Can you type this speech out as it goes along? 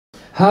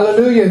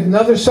Hallelujah.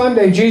 Another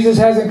Sunday. Jesus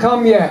hasn't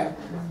come yet.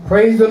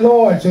 Praise the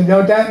Lord. So you know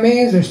what that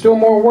means? There's still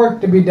more work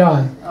to be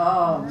done.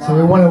 So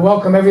we want to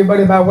welcome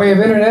everybody by way of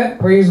internet.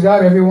 Praise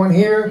God, everyone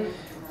here.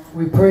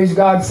 We praise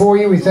God for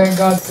you. We thank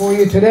God for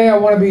you. Today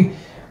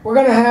we're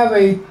going to have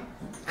a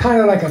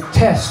kind of like a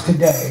test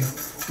today.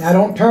 Now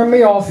don't turn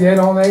me off yet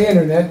on the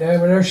internet.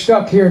 They're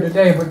stuck here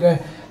today, but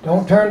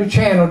don't turn the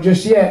channel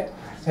just yet.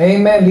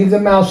 Amen. Leave the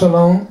mouse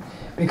alone,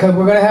 because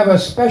we're going to have a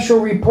special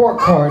report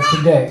card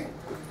today.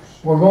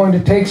 We're going to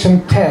take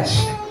some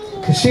tests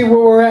to see where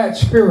we're at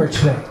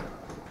spiritually.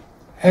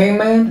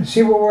 Amen. To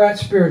see where we're at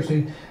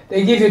spiritually.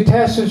 They give you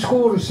tests in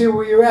school to see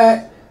where you're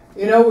at,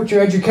 you know, with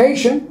your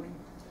education,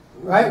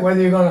 right?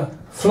 Whether you're going to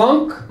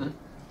flunk,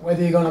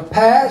 whether you're going to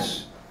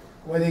pass,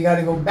 whether you got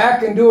to go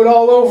back and do it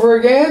all over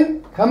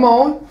again. Come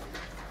on.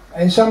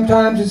 And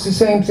sometimes it's the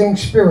same thing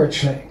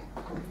spiritually.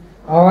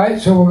 All right,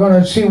 so we're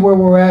going to see where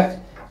we're at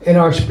in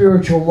our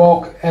spiritual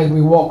walk as we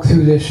walk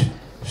through this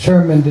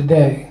sermon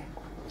today.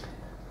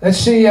 Let's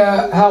see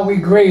how we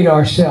grade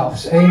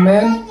ourselves.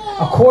 Amen.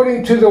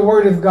 According to the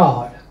Word of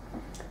God.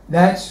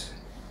 That's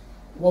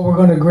what we're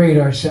going to grade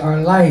our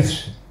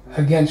lives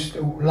against,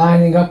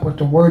 lining up with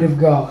the Word of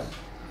God.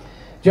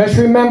 Just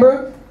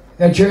remember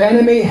that your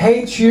enemy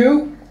hates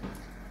you.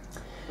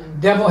 The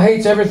devil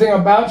hates everything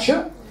about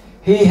you.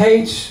 He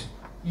hates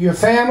your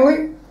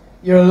family,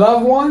 your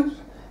loved ones,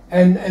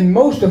 and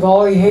most of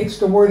all, he hates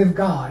the Word of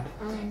God.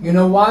 You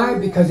know why?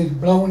 Because it's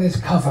blowing his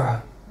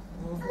cover.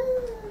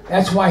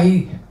 That's why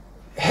he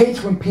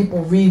hates when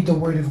people read the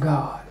Word of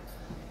God.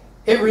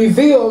 It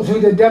reveals who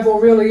the devil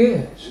really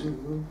is.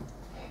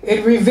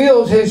 It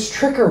reveals his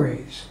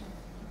trickeries.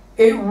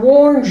 It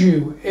warns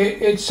you.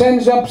 It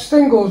sends up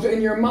singles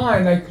in your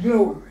mind, like, you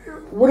know,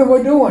 what are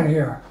we doing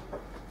here?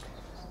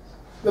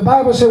 The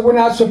Bible said we're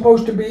not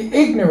supposed to be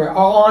ignorant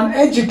or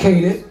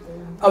uneducated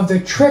of the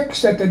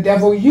tricks that the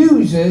devil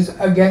uses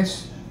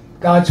against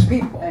God's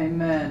people.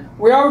 Amen.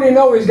 We already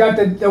know he's got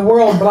the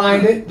world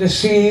blinded,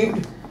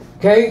 deceived.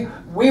 Okay?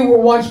 We were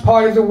once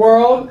part of the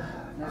world,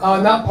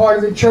 not part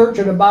of the church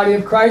or the body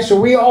of Christ. So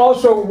we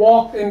also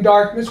walked in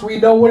darkness. We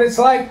know what it's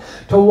like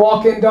to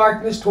walk in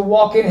darkness, to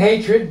walk in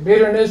hatred,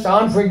 bitterness,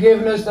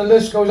 unforgiveness. The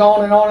list goes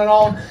on and on and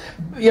on.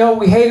 You know,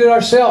 we hated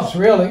ourselves,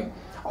 really.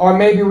 Or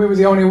maybe we were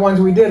the only ones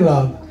we did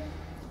love.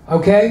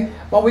 Okay?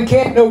 But we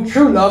can't know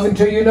true love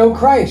until you know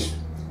Christ.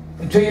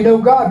 Until you know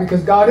God,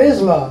 because God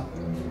is love.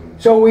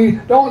 So we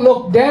don't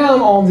look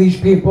down on these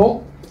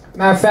people.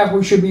 Matter of fact,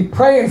 we should be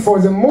praying for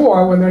them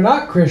more when they're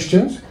not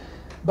Christians.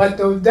 But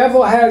the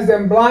devil has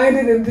them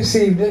blinded and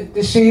deceived,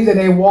 and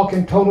they walk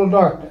in total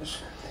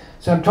darkness.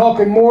 So I'm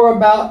talking more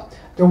about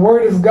the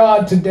Word of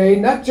God today,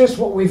 not just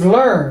what we've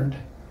learned,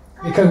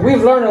 because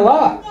we've learned a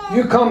lot.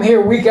 You come here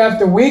week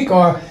after week,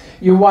 or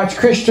you watch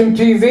Christian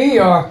TV,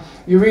 or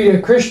you read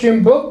a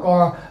Christian book,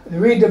 or you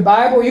read the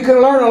Bible. You can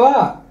learn a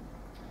lot.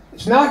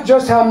 It's not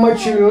just how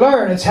much you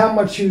learn, it's how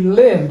much you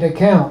live that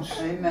counts.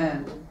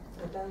 Amen.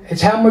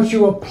 It's how much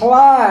you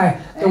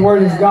apply the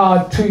Word of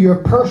God to your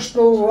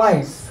personal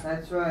life.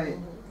 That's right.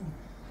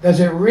 Does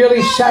it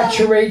really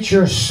saturate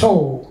your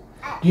soul?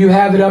 Do you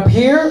have it up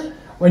here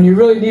when you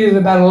really need it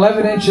about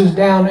 11 inches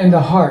down in the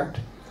heart?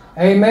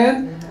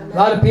 Amen? A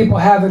lot of people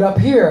have it up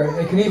here.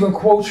 They can even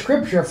quote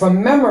scripture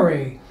from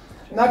memory.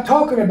 I'm not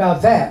talking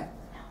about that.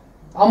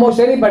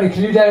 Almost anybody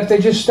can do that if they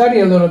just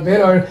study a little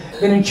bit or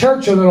been in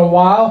church a little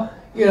while.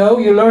 You know,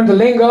 you learn the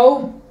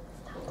lingo,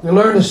 you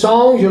learn the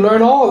songs, you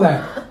learn all of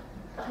that.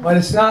 But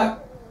it's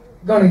not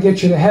going to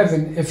get you to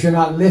heaven if you're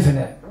not living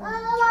it.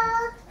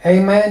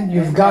 Amen?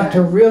 You've got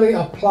to really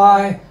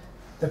apply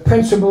the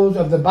principles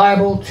of the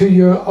Bible to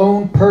your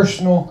own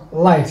personal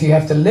life. You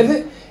have to live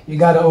it, you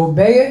got to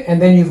obey it,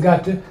 and then you've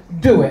got to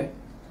do it.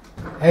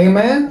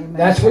 Amen?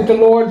 That's what the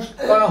Lord's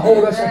going to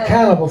hold us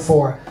accountable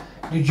for.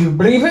 Did you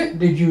believe it?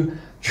 Did you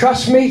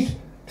trust me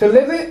to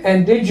live it?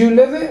 And did you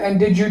live it? And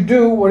did you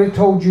do what it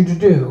told you to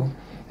do?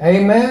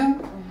 Amen?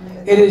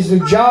 It is the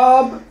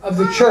job of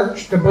the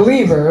church, the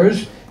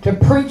believers, to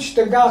preach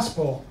the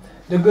gospel,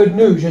 the good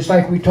news. Just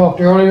like we talked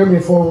earlier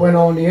before we went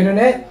on the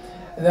internet,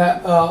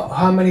 that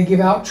how many give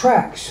out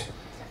tracts?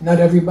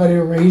 Not everybody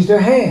raised their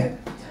hand.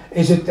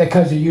 Is it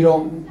because you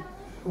don't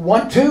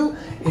want to?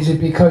 Is it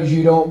because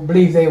you don't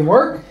believe they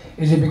work?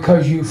 Is it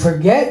because you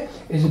forget?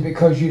 Is it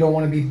because you don't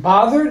want to be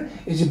bothered?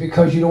 Is it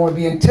because you don't want to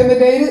be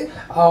intimidated?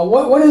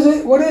 What is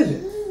it? What is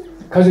it?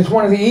 Because it's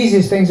one of the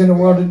easiest things in the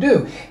world to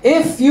do.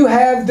 If you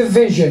have the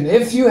vision,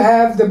 if you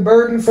have the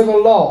burden for the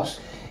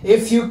lost,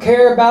 if you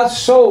care about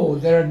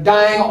souls that are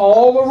dying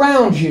all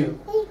around you,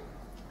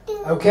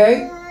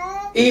 okay?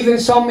 Even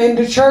some in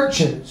the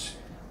churches,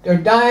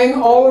 they're dying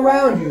all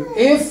around you.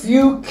 If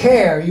you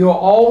care, you're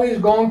always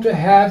going to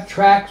have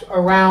tracts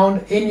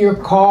around in your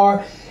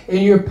car,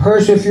 in your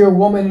purse if you're a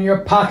woman, in your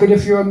pocket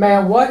if you're a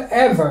man,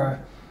 whatever.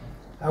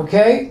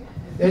 Okay?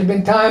 There's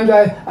been times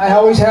I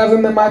always have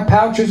them in my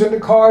pouches in the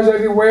cars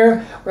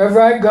everywhere,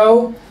 wherever I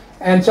go.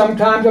 And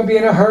sometimes I'll be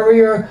in a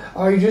hurry,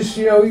 or you just,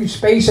 you're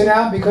spacing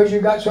out because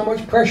you've got so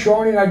much pressure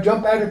on you. And I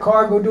jump out of the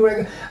car, go do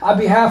it. I'll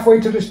be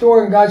halfway to the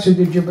store, and God said,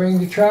 did you bring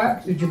the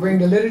tracts? Did you bring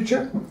the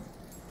literature?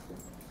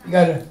 You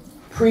got to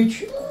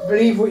preach,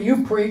 believe what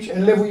you preach,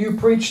 and live what you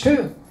preach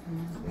too.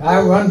 I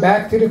run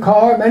back to the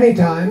car many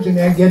times, and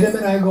I get them,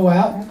 and I go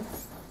out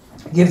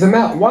and give them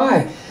out.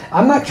 Why?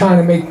 I'm not trying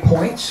to make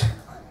points.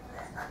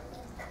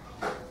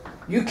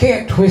 You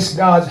can't twist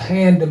God's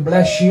hand to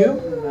bless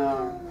you.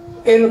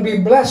 It'll be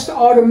blessed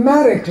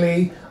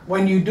automatically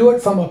when you do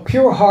it from a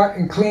pure heart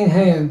and clean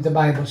hand, the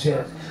Bible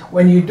says.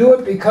 When you do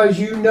it because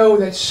you know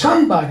that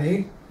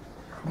somebody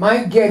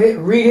might get it,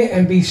 read it,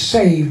 and be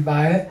saved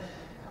by it.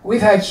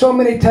 We've had so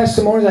many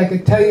testimonies, I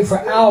could tell you for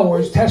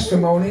hours,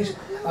 testimonies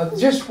of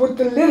just what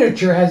the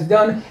literature has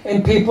done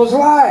in people's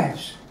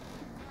lives.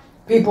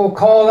 People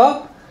call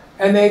up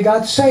and they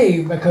got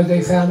saved because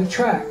they found a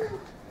tract.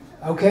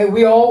 Okay,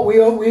 we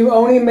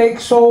only make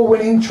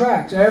soul-winning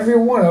tracts. Every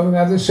one of them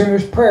have the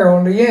sinner's prayer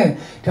on the end.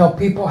 Tell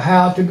people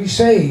how to be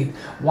saved,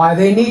 why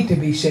they need to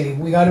be saved.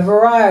 We got a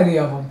variety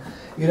of them.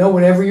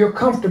 Whatever you're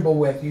comfortable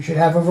with. You should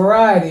have a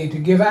variety to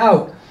give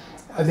out.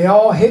 They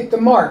all hit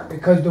the mark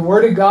because the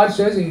Word of God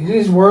says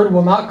His Word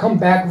will not come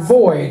back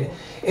void.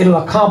 It'll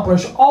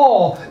accomplish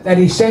all that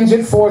He sends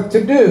it forth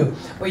to do.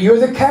 But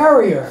you're the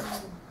carrier.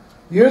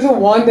 You're the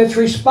one that's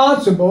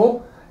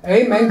responsible.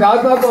 Amen.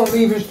 God's not going to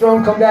leave His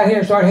throne, come down here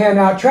and start handing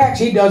out tracts.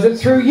 He does it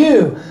through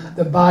you,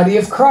 the body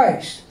of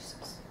Christ.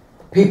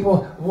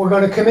 People were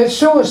going to commit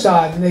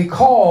suicide, and they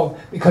called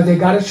because they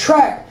got a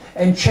tract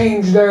and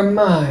changed their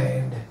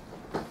mind.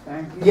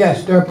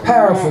 Yes, they're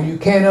powerful. You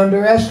can't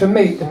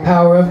underestimate the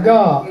power of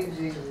God.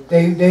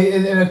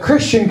 A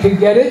Christian could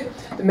get it.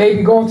 They may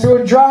be going through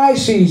a dry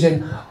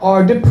season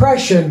or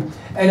depression,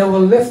 and it will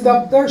lift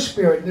up their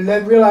spirit.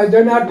 They realize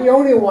they're not the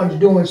only ones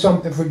doing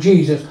something for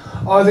Jesus,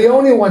 or the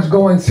only ones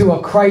going through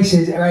a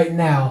crisis right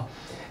now.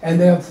 And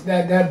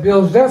that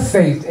builds their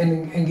faith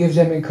and gives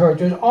them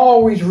encouragement. There's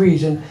always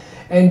reason.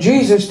 And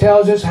Jesus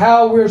tells us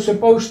how we're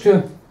supposed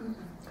to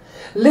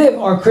live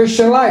our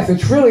Christian life.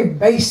 It's really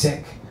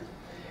basic.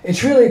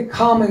 It's really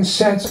common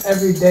sense,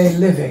 everyday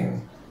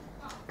living.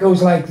 It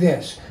goes like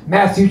this.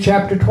 Matthew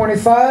chapter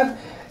 25,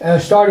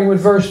 starting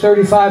with verse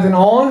 35 and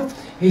on.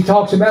 He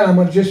talks about, I'm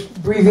going to just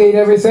abbreviate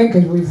everything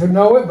because we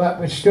know it, but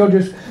we're still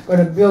just going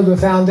to build a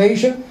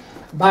foundation.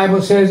 The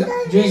Bible says,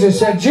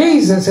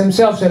 Jesus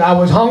himself said, I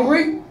was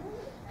hungry,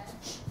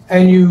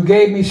 and you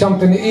gave me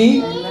something to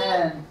eat.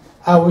 Amen.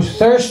 I was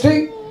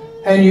thirsty,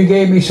 and you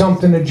gave me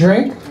something to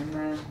drink.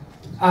 Amen.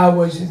 I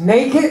was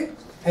naked,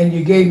 and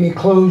you gave me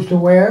clothes to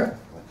wear.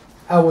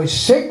 I was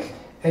sick,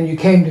 and you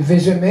came to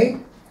visit me.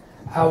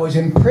 I was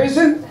in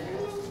prison,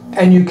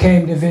 and you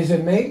came to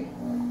visit me.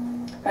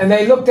 And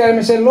they looked at him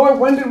and said, Lord,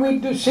 when did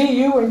we see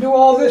you and do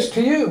all this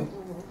to you?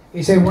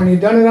 He said, when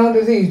you've done it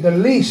unto these, the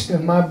least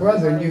of my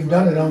brethren, you've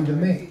done it unto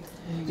me.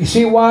 You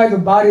see why the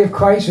body of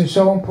Christ is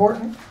so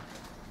important?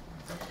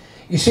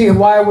 You see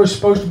why we're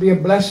supposed to be a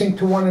blessing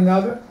to one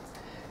another?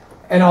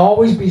 And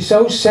always be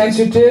so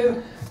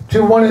sensitive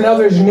to one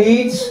another's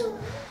needs?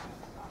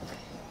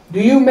 Do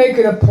you make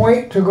it a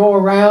point to go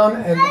around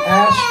and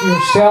ask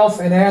yourself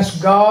and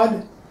ask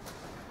God,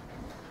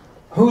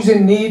 who's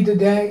in need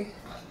today?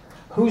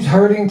 Who's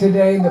hurting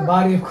today in the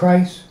body of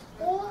Christ?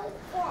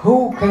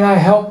 Who can I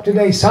help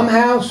today?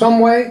 Somehow, some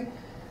way?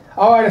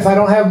 All right, if I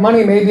don't have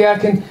money, maybe I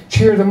can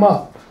cheer them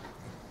up.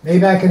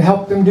 Maybe I can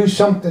help them do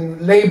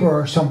something, labor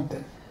or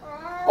something.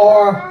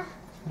 Or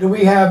do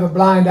we have a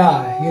blind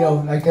eye?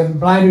 Like the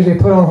blinders they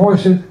put on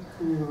horses.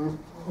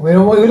 We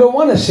don't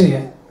want to see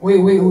it. We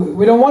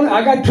don't want.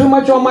 I got too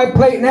much on my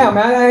plate now,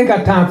 man. I ain't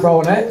got time for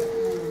all that.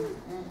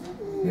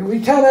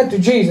 We tell that to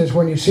Jesus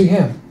when you see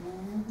Him.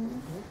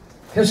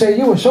 He'll say,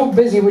 you were so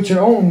busy with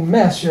your own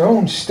mess, your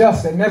own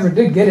stuff that never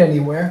did get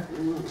anywhere,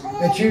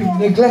 that you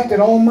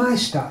neglected all my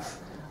stuff,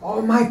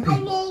 all my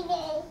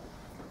people.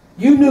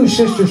 You knew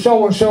sister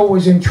so-and-so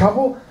was in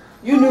trouble.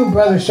 You knew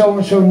brother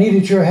so-and-so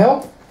needed your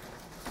help.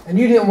 And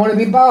you didn't want to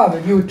be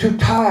bothered. You were too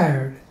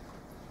tired.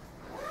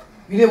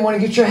 You didn't want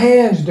to get your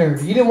hands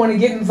dirty. You didn't want to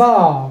get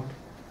involved.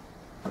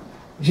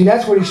 You see,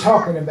 that's what he's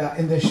talking about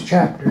in this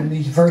chapter, in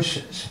these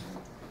verses.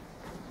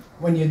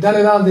 When you've done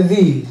it unto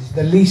these,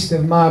 the least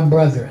of my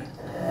brethren.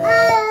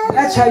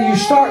 That's how you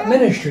start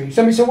ministry.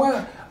 Somebody said,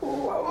 well,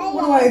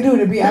 what do I do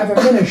to have a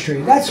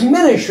ministry? That's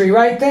ministry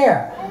right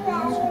there.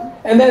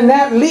 And then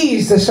that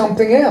leads to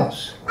something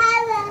else.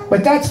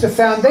 But that's the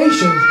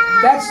foundation.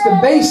 That's the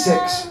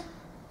basics.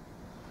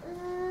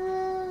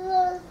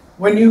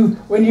 When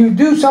you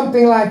do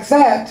something like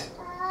that,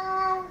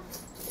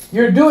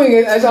 you're doing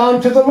it as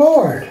unto the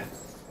Lord.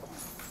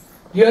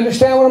 Do you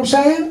understand what I'm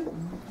saying?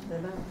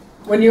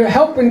 When you're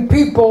helping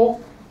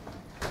people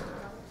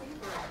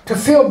to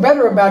feel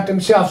better about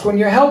themselves, when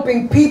you're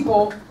helping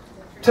people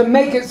to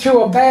make it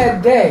through a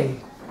bad day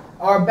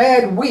or a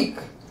bad week,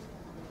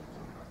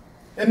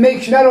 it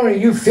makes not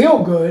only you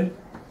feel good,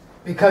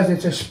 because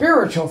it's a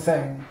spiritual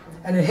thing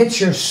and it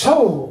hits your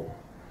soul,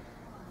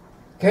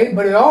 okay,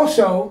 but it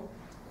also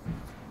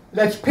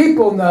lets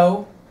people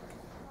know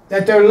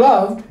that they're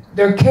loved,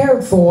 they're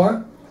cared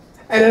for,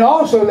 and it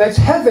also lets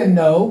heaven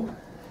know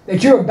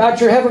that you're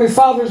about your Heavenly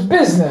Father's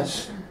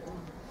business.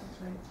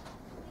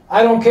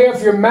 I don't care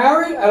if you're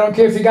married. I don't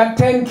care if you got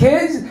 10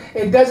 kids.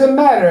 It doesn't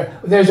matter.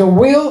 There's a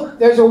will,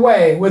 there's a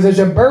way. Where there's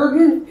a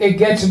burden, it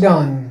gets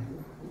done.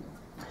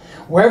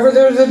 Wherever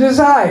there's a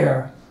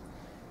desire,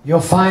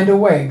 you'll find a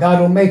way. God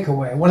will make a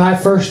way. When I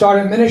first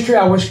started ministry,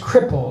 I was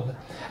crippled.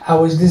 I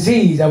was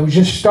diseased. I was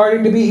just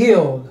starting to be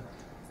healed.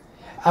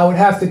 I would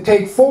have to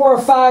take 4 or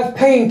 5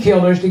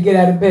 painkillers to get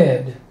out of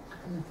bed.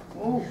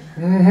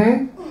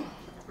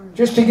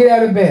 Just to get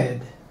out of bed.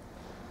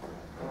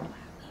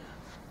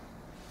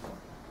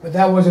 But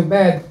that wasn't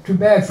too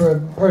bad for a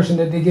person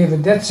that they gave a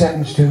death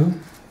sentence to.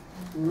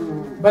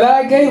 But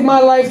I gave my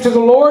life to the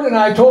Lord, and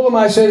I told him,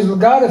 I said,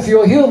 God, if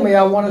you'll heal me,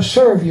 I want to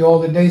serve you all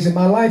the days of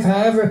my life,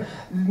 however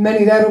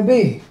many that'll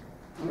be.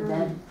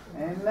 Amen.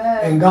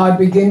 And God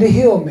began to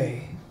heal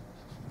me.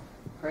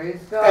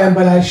 Praise God.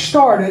 But I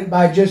started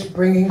by just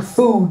bringing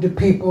food to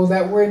people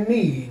that were in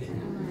need.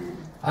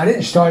 I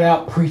didn't start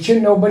out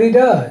preaching. Nobody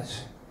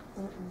does.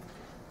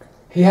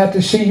 You have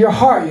to see your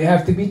heart. You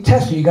have to be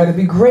tested. You got to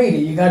be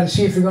graded. You got to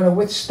see if you're going to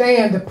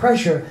withstand the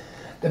pressure,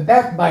 the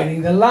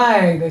backbiting, the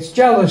lying, the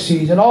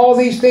jealousies, and all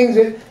these things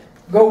that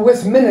go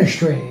with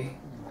ministry.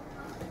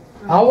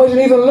 I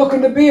wasn't even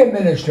looking to be a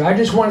minister. I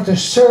just wanted to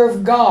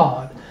serve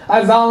God.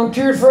 I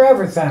volunteered for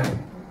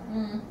everything.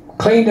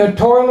 Cleaned the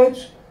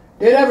toilets,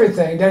 did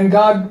everything. Then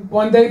God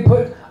one day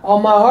put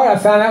on my heart,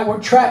 I found out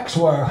what tracks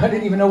were. I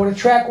didn't even know what a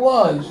track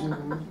was.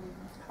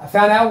 I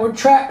found out what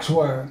tracks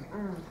were.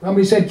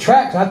 Somebody said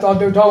tracks. I thought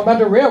they were talking about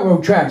the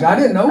railroad tracks. I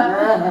didn't know.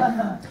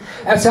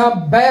 That's how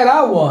bad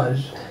I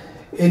was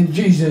in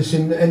Jesus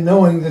and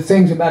knowing the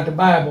things about the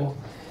Bible.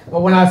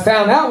 But when I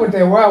found out what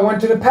they were, I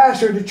went to the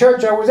pastor of the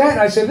church I was at,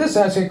 and I said,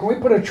 listen, I said, can we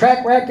put a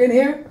track rack in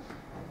here?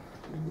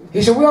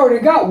 He said, we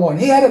already got one.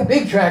 He had a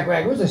big track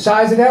rack. It was the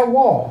size of that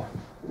wall.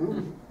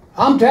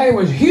 I'm telling you,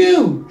 it was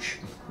huge.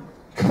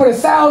 You could put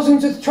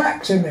thousands of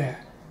tracks in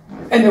there.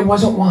 And there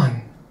wasn't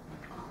one.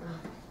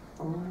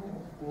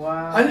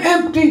 Wow. An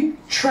empty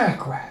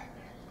track rack.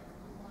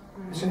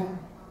 I said,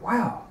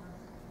 wow.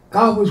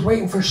 God was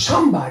waiting for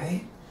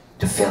somebody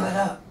to fill it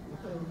up.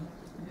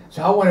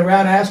 So I went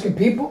around asking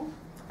people,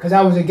 because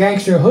I was a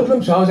gangster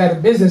hoodlum, so I was out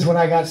of business when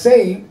I got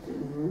saved.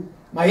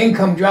 My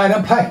income dried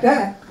up like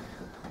that.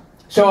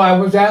 So I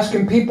was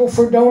asking people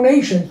for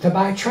donations to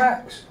buy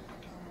tracks.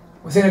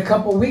 Within a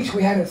couple of weeks,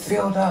 we had it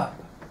filled up.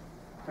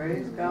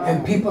 Praise God.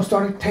 And people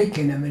started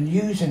taking them and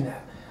using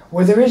them.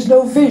 Where there is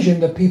no vision,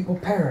 the people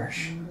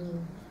perish.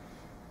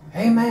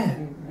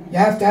 Amen. You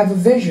have to have a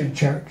vision,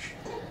 church.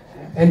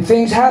 And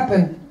things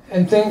happen,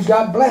 and things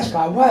got blessed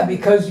by what?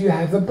 Because you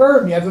have a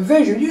burden, you have a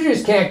vision. You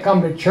just can't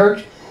come to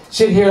church,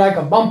 sit here like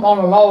a bump on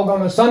a log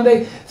on a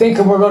Sunday,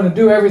 thinking we're going to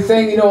do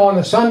everything, on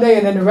a Sunday,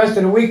 and then the rest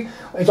of the week,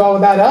 it's all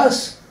about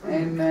us.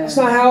 Amen. That's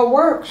not how it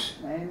works.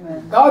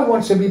 Amen. God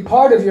wants to be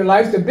part of your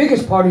life, the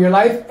biggest part of your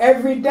life,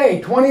 every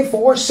day,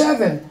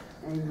 24/7.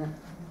 Amen.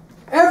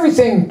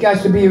 Everything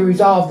has to be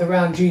resolved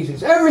around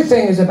Jesus.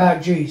 Everything is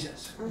about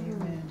Jesus.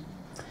 Amen.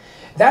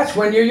 That's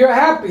when you're your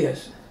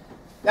happiest.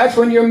 That's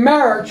when your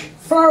marriage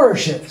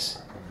flourishes.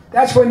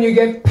 That's when you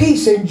get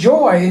peace and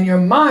joy in your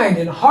mind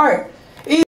and heart.